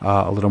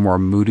a little more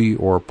moody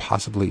or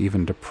possibly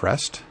even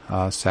depressed.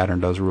 Saturn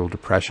does rule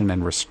depression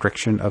and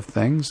restriction of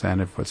things, and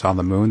if it's on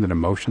the moon, then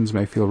emotions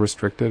may feel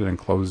restricted and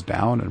closed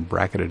down and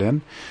bracketed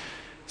in.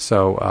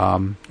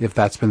 So if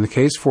that's been the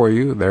case for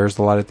you, there's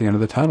the light at the end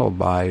of the tunnel.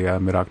 By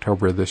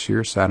mid-October this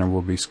year, Saturn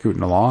will be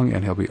scooting along,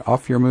 and he'll be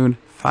off your moon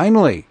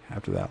finally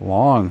after that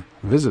long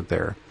visit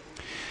there.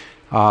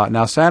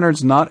 Now,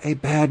 Saturn's not a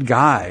bad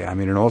guy. I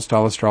mean, in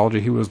old-style astrology,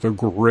 he was the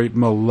great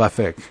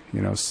malefic,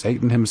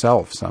 Satan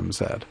himself, some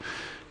said.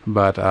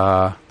 But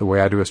the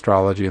way I do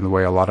astrology and the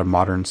way a lot of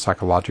modern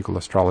psychological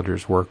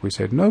astrologers work, we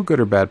say no good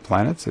or bad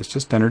planets. It's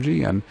just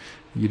energy, and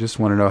you just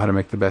want to know how to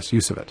make the best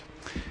use of it.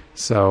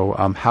 So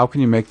how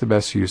can you make the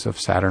best use of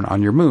Saturn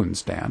on your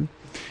moons, Dan?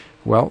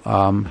 Well,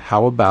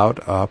 how about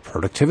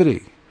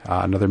productivity?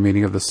 Another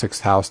meaning of the 6th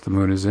house the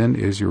moon is in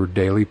is your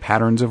daily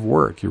patterns of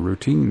work, your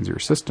routines, your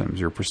systems,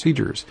 your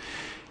procedures.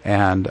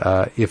 And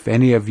if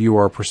any of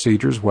your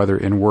procedures, whether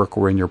in work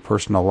or in your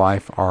personal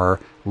life, are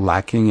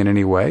lacking in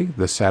any way,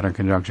 the Saturn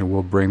conjunction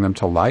will bring them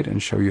to light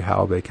and show you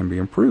how they can be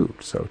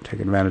improved. So take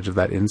advantage of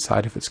that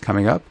insight if it's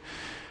coming up.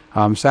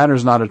 Saturn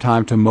is not a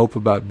time to mope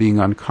about being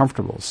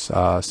uncomfortable.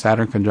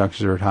 Saturn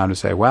conjunctions are a time to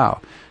say, wow,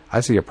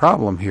 I see a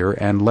problem here,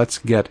 and let's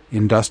get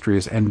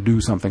industrious and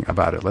do something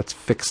about it. Let's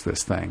fix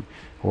this thing.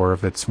 Or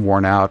if it's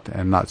worn out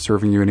and not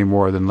serving you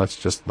anymore, then let's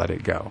just let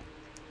it go.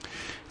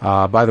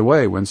 By the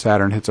way, when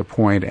Saturn hits a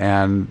point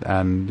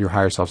and your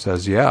higher self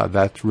says, yeah,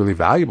 that's really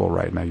valuable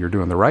right now, you're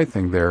doing the right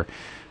thing there,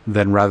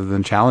 then rather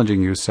than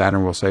challenging you,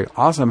 Saturn will say,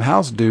 awesome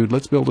house, dude,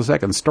 let's build a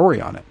second story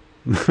on it.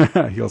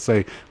 He'll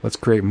say, let's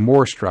create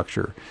more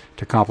structure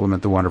to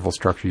complement the wonderful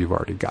structure you've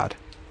already got.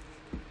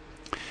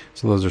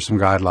 So those are some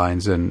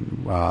guidelines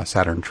in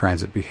Saturn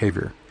transit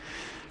behavior.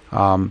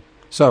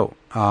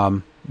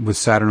 With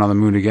Saturn on the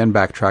moon again,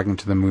 backtracking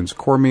to the moon's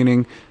core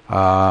meaning,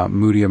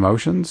 moody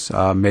emotions,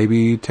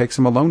 maybe take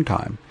some alone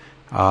time.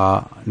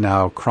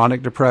 Now,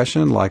 chronic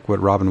depression, like what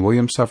Robin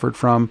Williams suffered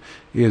from,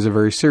 is a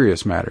very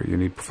serious matter. You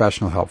need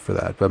professional help for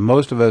that. But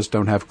most of us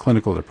don't have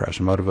clinical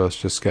depression. Most of us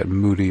just get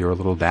moody or a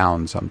little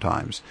down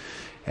sometimes.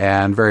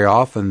 And very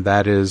often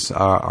that is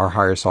our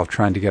higher self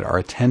trying to get our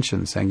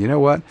attention, saying, you know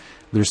what,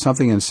 there's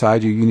something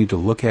inside you need to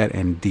look at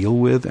and deal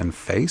with and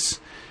face.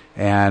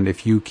 And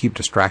if you keep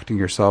distracting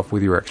yourself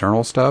with your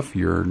external stuff,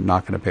 you're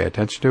not going to pay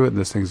attention to it.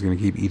 This thing's going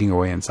to keep eating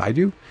away inside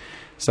you.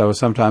 So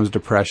sometimes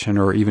depression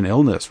or even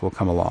illness will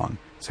come along.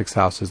 Sixth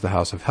house is the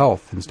house of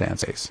health in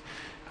Stan's case.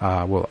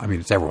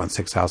 It's everyone's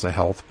sixth house of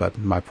health, but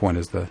my point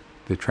is the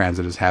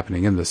transit is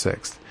happening in the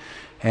sixth.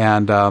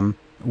 And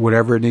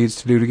whatever it needs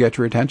to do to get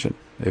your attention.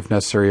 If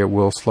necessary, it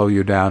will slow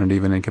you down and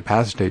even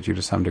incapacitate you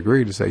to some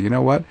degree to say, you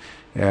know what,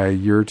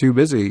 you're too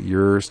busy,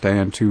 you're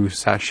staying too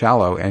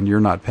shallow, and you're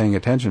not paying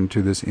attention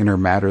to this inner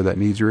matter that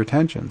needs your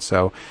attention.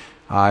 So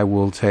I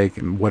will take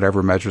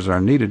whatever measures are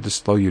needed to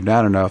slow you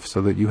down enough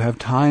so that you have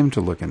time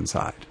to look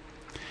inside.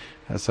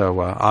 So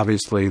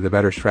obviously the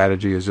better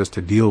strategy is just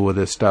to deal with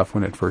this stuff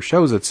when it first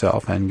shows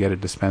itself and get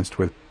it dispensed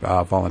with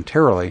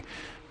voluntarily.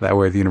 That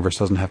way the universe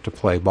doesn't have to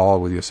play ball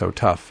with you so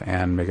tough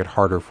and make it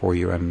harder for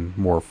you and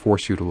more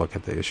force you to look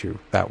at the issue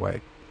that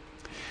way.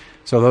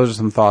 So those are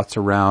some thoughts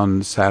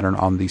around Saturn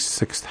on the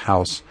sixth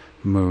house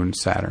moon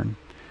Saturn.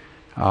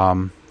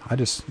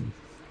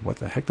 What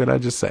the heck did I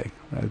just say?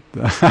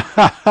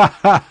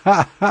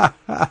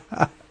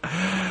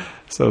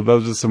 So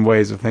those are some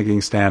ways of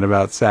thinking, Stan,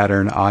 about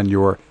Saturn on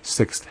your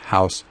sixth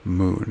house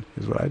moon,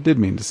 is what I did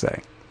mean to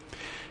say.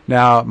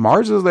 Now,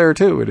 Mars is there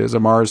too. It is a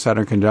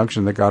Mars-Saturn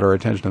conjunction that got our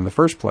attention in the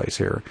first place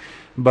here.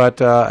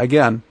 But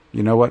again,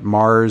 you know what?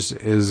 Mars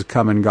is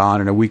come and gone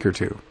in a week or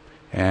two.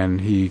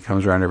 And he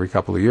comes around every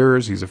couple of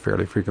years. He's a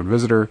fairly frequent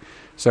visitor.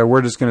 So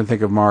we're just going to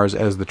think of Mars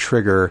as the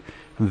trigger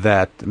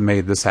that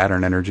made the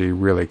Saturn energy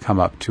really come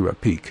up to a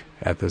peak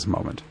at this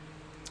moment.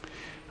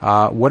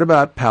 What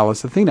about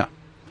Pallas Athena?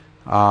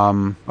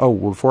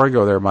 Before I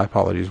go there, my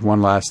apologies.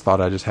 One last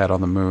thought I just had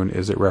on the moon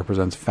is it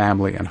represents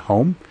family and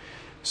home.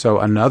 So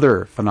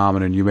another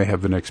phenomenon you may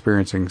have been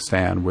experiencing,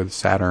 Stan, with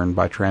Saturn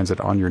by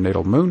transit on your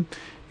natal moon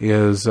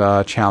is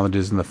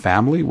challenges in the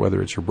family,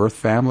 whether it's your birth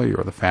family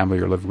or the family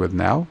you're living with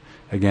now.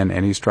 Again,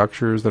 any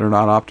structures that are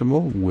not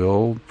optimal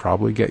will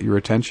probably get your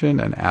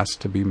attention and ask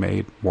to be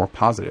made more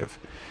positive.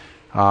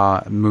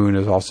 Moon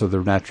is also the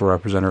natural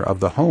representative of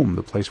the home,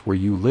 the place where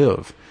you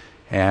live.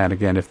 And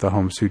again, if the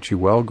home suits you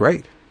well,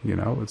 great.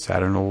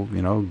 Saturn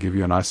will, give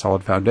you a nice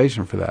solid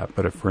foundation for that.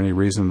 But if for any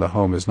reason the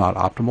home is not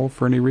optimal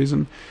for any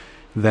reason,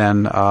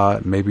 then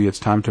maybe it's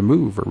time to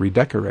move or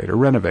redecorate or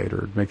renovate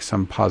or make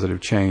some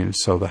positive change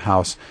so the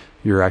house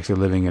you're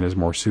actually living in is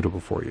more suitable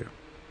for you.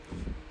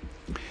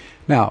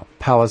 Now,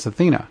 Pallas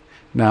Athena.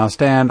 Now,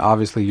 Stan,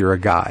 obviously you're a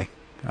guy,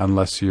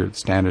 unless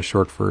Stan is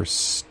short for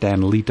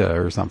Stanlita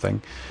or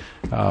something.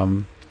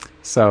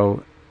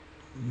 So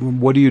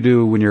what do you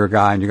do when you're a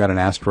guy and you got an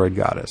asteroid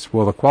goddess?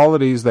 Well, the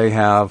qualities they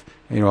have,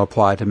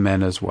 apply to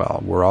men as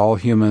well. We're all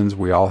humans.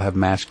 We all have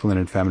masculine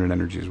and feminine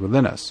energies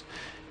within us.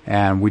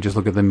 And we just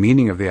look at the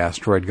meaning of the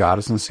asteroid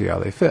goddess and see how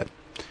they fit.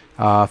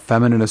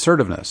 Feminine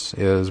assertiveness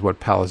is what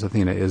Pallas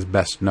Athena is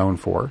best known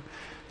for.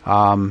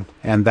 And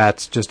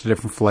that's just a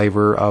different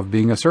flavor of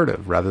being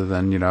assertive rather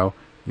than,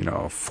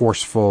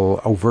 forceful,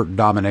 overt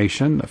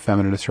domination.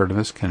 Feminine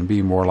assertiveness can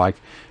be more like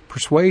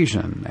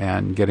persuasion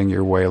and getting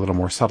your way a little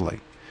more subtly.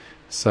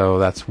 So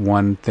that's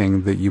one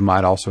thing that you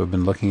might also have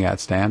been looking at,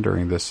 Stan,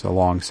 during this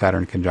long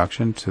Saturn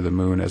conjunction to the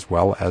moon as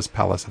well as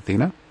Pallas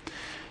Athena.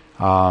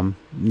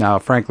 Now,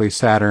 frankly,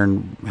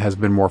 Saturn has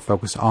been more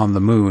focused on the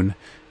moon,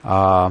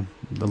 a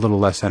little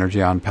less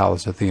energy on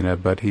Pallas Athena,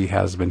 but he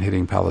has been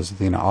hitting Pallas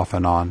Athena off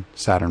and on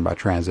Saturn by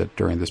transit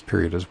during this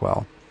period as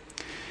well.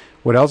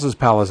 What else is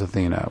Pallas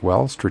Athena?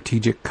 Well,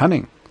 strategic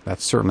cunning.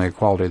 That's certainly a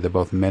quality that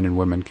both men and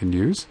women can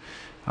use.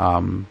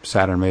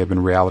 Saturn may have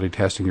been reality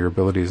testing your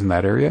abilities in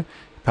that area.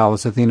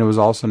 Pallas Athena was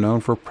also known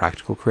for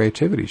practical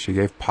creativity. She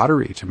gave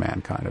pottery to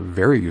mankind, a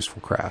very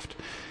useful craft.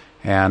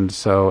 And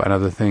so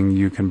another thing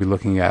you can be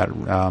looking at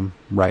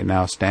right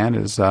now, Stan,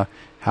 is how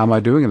am I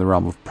doing in the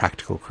realm of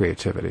practical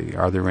creativity?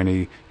 Are there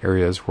any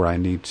areas where I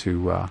need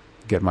to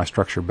get my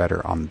structure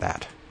better on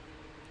that?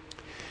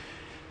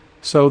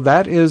 So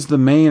that is the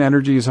main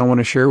energies I want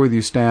to share with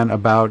you, Stan,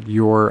 about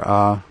your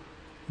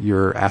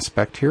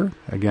aspect here.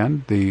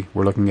 Again,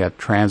 we're looking at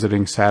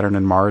transiting Saturn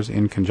and Mars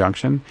in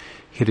conjunction,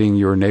 hitting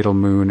your natal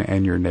moon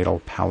and your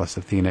natal Pallas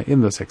Athena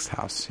in the sixth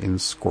house in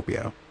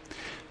Scorpio.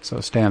 So,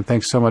 Stan,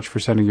 thanks so much for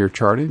sending your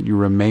chart in. You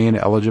remain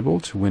eligible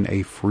to win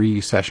a free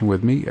session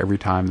with me every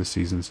time the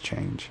seasons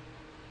change.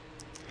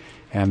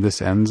 And this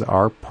ends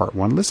our Part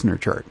 1 listener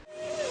chart.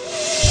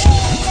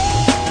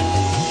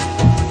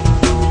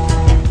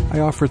 I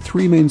offer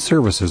 3 main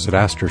services at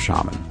Astro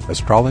Shaman: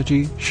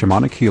 Astrology,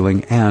 Shamanic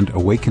Healing, and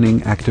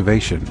Awakening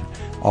Activation.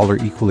 All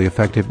are equally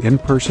effective in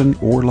person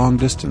or long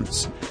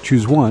distance.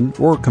 Choose one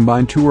or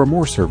combine 2 or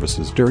more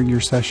services during your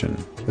session.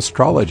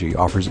 Astrology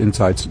offers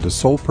insights into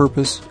soul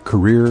purpose,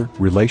 career,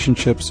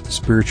 relationships,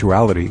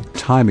 spirituality,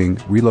 timing,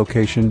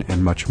 relocation,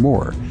 and much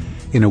more.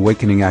 In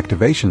Awakening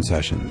Activation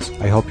sessions,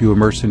 I help you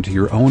immerse into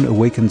your own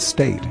awakened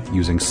state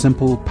using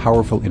simple,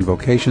 powerful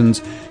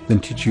invocations, then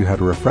teach you how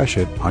to refresh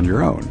it on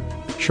your own.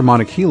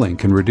 Shamanic healing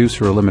can reduce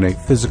or eliminate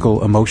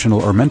physical,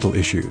 emotional, or mental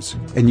issues,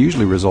 and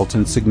usually results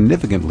in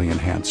significantly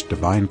enhanced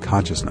divine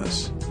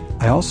consciousness.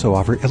 I also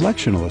offer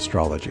electional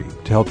astrology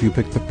to help you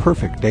pick the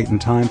perfect date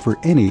and time for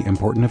any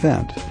important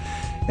event.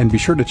 And be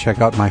sure to check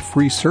out my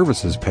free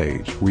services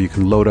page, where you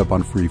can load up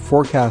on free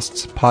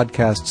forecasts,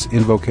 podcasts,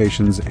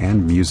 invocations,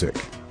 and music.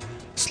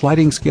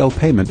 Sliding scale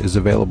payment is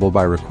available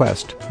by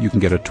request. You can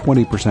get a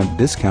 20%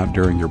 discount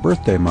during your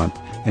birthday month,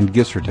 and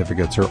gift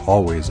certificates are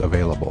always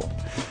available.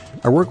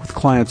 I work with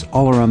clients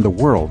all around the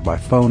world by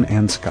phone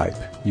and Skype.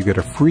 You get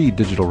a free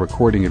digital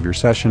recording of your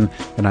session,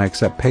 and I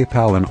accept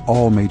PayPal and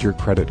all major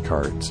credit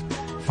cards.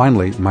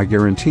 Finally, my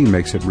guarantee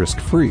makes it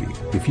risk-free.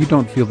 If you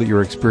don't feel that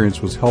your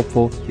experience was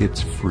helpful,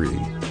 it's free.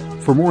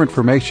 For more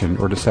information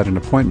or to set an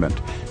appointment,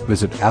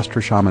 visit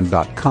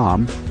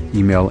astroshaman.com,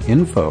 email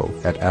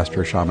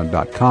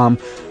info@astroshaman.com,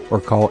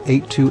 or call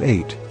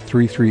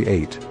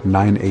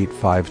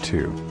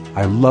 828-338-9852.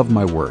 I love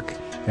my work,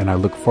 and I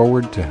look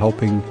forward to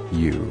helping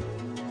you.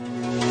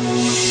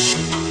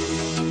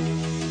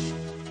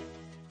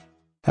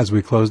 As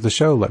we close the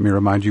show, let me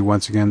remind you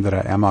once again that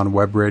I am on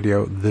web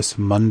radio this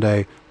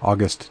Monday,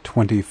 August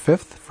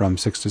 25th from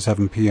 6 to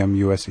 7 p.m.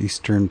 U.S.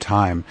 Eastern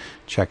Time.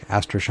 Check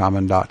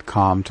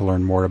astroshaman.com to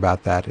learn more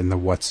about that in the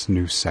What's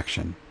New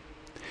section.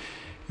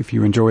 If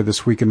you enjoy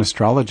This Week in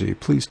Astrology,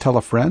 please tell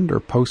a friend or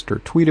post or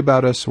tweet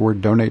about us or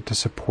donate to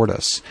support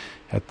us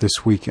at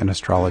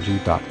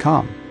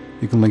thisweekinastrology.com.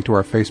 You can link to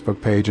our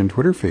Facebook page and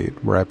Twitter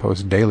feed, where I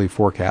post daily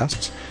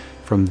forecasts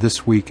from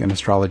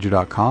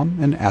thisweekinastrology.com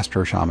and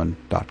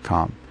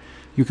astroshaman.com.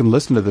 You can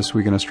listen to This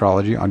Week in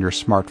Astrology on your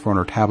smartphone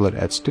or tablet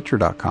at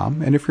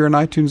Stitcher.com, and if you're an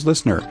iTunes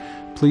listener,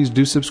 please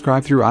do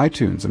subscribe through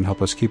iTunes and help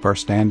us keep our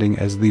standing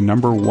as the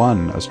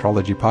 #1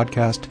 astrology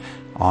podcast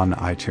on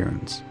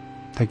iTunes.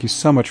 Thank you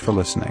so much for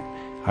listening.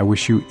 I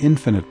wish you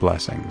infinite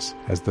blessings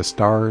as the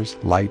stars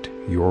light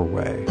your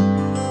way.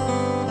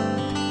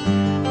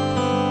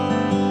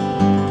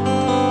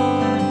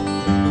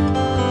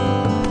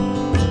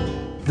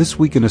 This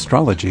Week in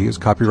Astrology is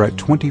copyright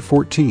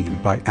 2014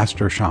 by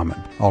Astro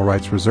Shaman. All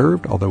rights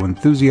reserved, although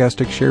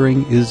enthusiastic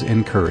sharing is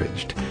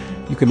encouraged.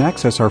 You can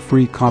access our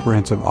free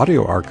comprehensive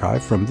audio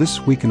archive from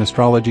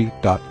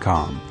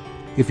thisweekinastrology.com.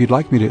 If you'd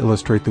like me to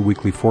illustrate the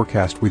weekly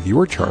forecast with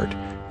your chart,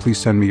 please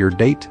send me your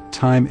date,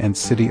 time, and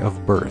city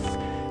of birth.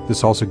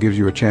 This also gives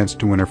you a chance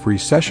to win a free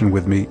session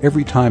with me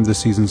every time the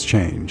seasons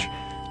change.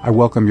 I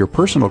welcome your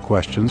personal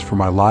questions for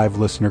my live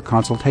listener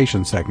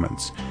consultation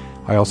segments.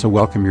 I also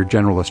welcome your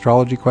general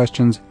astrology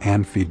questions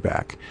and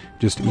feedback.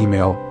 Just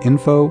email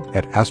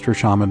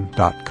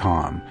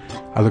info@astroshaman.com.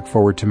 I look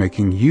forward to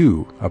making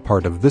you a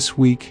part of This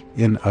Week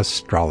in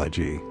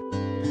Astrology.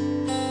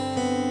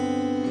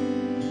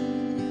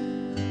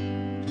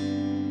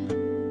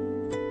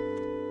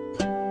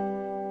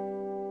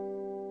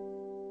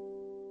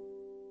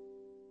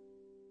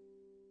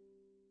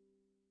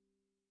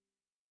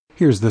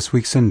 Here's this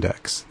week's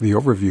index. The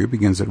overview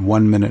begins at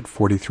 1 minute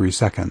 43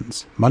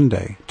 seconds.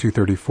 Monday,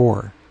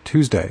 2:34.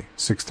 Tuesday,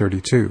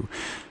 6:32.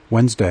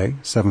 Wednesday,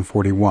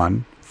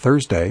 7:41.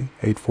 Thursday,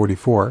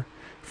 8:44.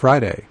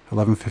 Friday,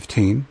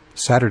 11:15.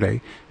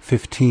 Saturday,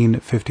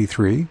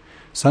 15:53.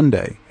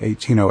 Sunday,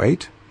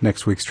 18:08.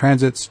 Next week's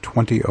transits,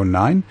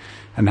 20:09.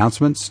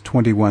 Announcements,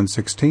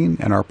 21:16.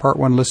 And our Part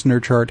 1 listener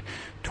chart,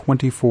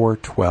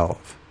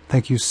 24:12.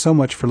 Thank you so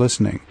much for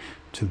listening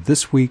to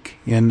This Week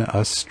in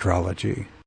Astrology.